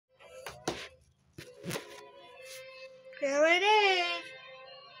Here it is.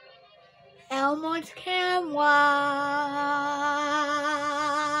 Elmer's camera.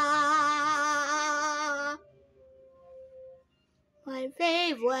 My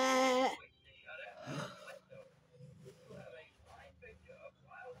favorite.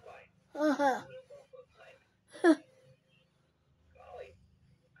 Uh-huh.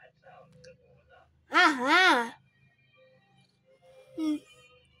 Uh-huh.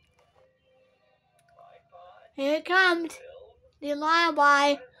 Here it comes. The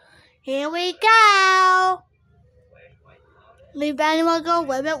lullaby. Here we go. Leave animal go.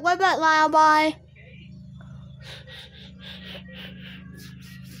 Whip it, lullaby.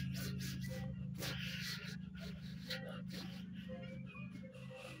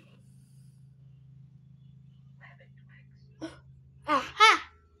 Aha!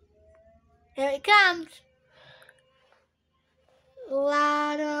 Here it comes.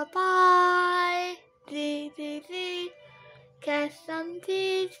 Lullaby. Dee, dee, dee. Catch some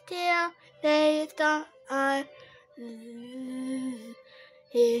teeth till they start.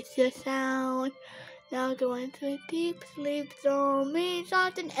 Here's the sound. Now going to a deep sleep. So me,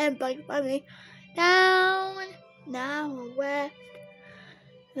 something and Bugs Bunny. Down, now west.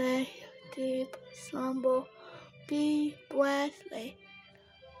 Lay deep slumber. Be blessed.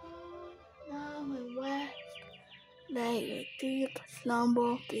 Now and west. Lay deep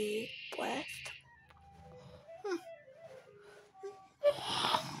slumber. Be blessed.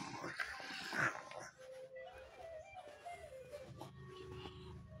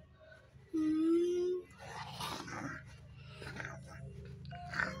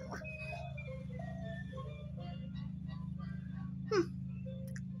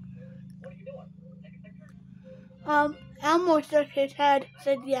 Elmo shook his head,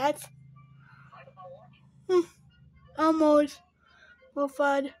 said yes. Elmo's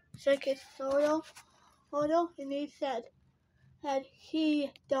Wolford shook his shoulder, and he said that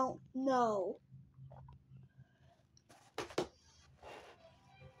he don't know.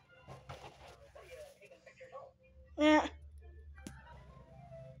 Yeah.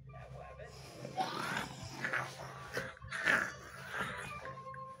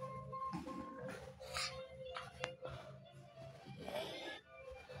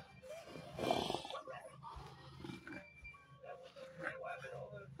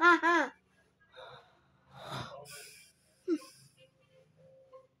 Uh-huh.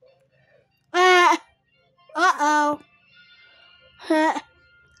 Uh-oh.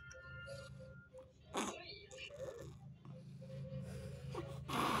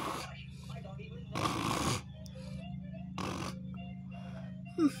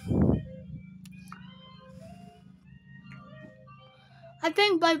 I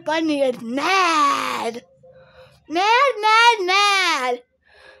think Bugs Bunny is mad. Mad.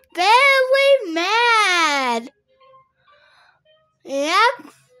 Very mad.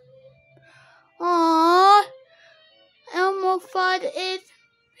 Yep. Aww. Elmo thought it's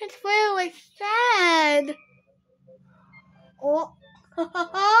really sad. Oh.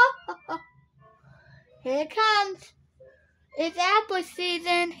 Here it comes. It's apple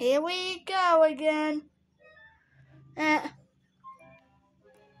season. Here we go again.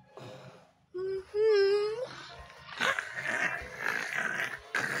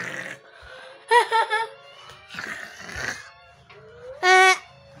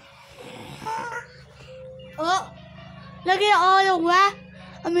 Oh, look at all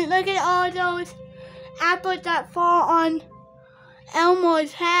the look at all those apples that fall on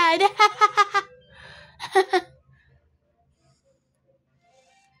Elmo's head.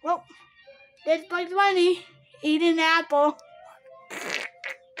 Oh, there's Bugs Bunny eating an apple.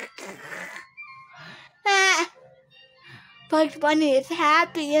 Bugs Bunny is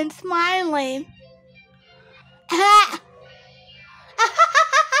happy and smiling.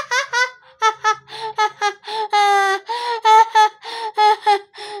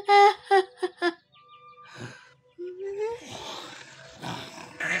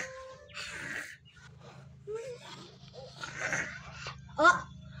 Oh,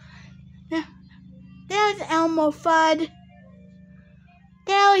 there's Elmo Fudd.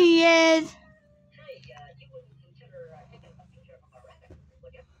 There he is.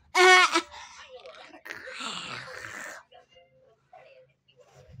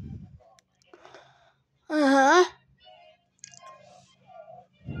 Uh-huh.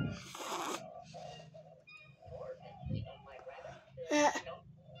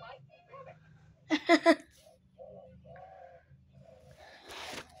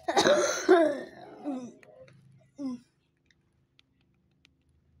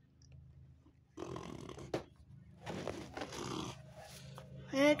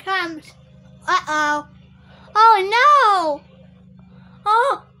 Here it comes. Uh-oh. Oh no!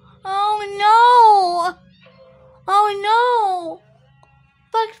 Oh no! Oh no!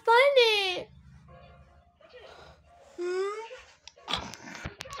 Bugs Bunny!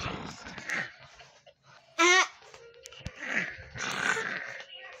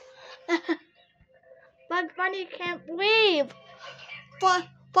 Bugs Bunny can't breathe.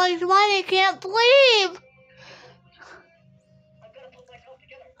 Bugs Bunny can't breathe.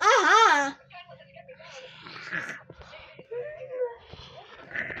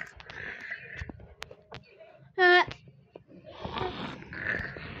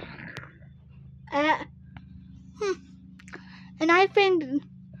 And I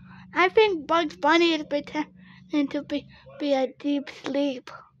think Bugs Bunny is pretending to be a deep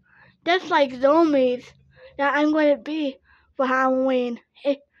sleep, just like zombies that I'm going to be for Halloween.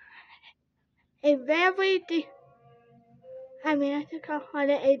 A very deep, I should call it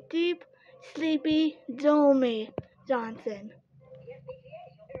a deep, sleepy zombie, Johnson.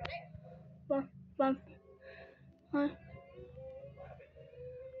 Oh.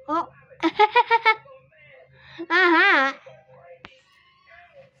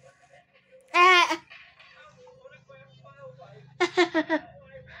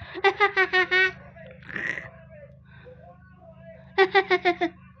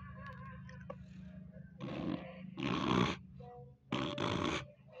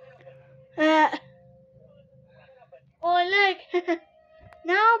 Oh look!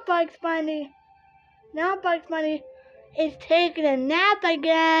 Now Bugs Bunny is taking a nap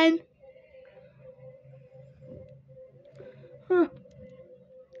again.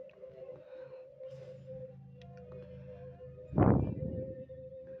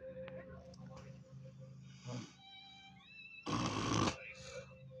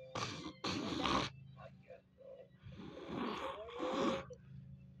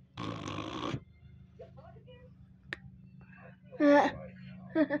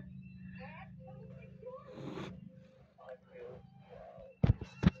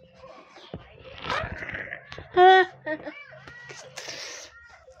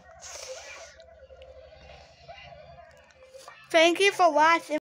 Thank you for watching.